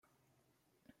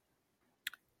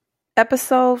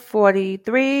Episode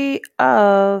 43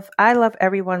 of I Love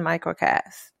Everyone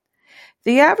Microcast.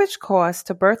 The average cost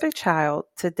to birth a child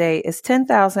today is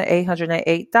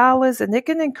 $10,808, and it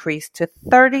can increase to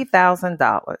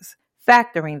 $30,000,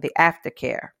 factoring the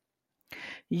aftercare.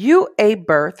 UA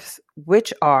births,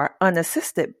 which are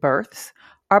unassisted births,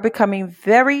 are becoming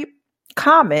very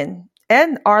common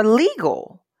and are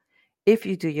legal if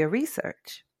you do your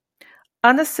research.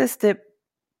 Unassisted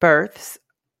births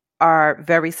are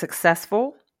very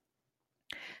successful.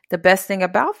 The best thing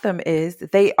about them is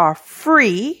they are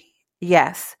free.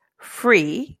 Yes,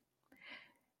 free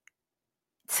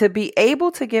to be able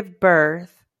to give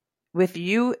birth with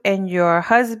you and your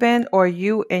husband or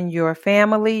you and your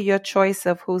family. Your choice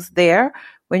of who's there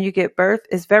when you get birth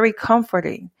is very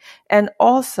comforting. And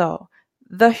also,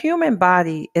 the human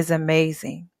body is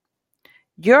amazing.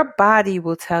 Your body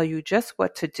will tell you just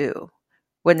what to do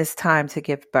when it's time to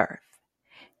give birth.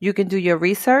 You can do your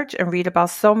research and read about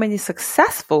so many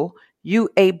successful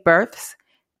UA births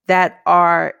that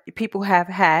people have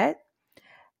had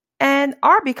and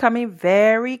are becoming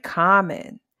very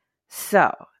common.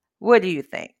 So, what do you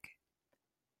think?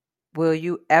 Will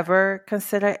you ever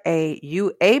consider a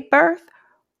UA birth,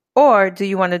 or do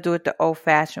you want to do it the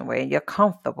old-fashioned way and you're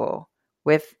comfortable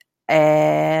with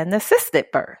an assisted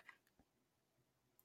birth?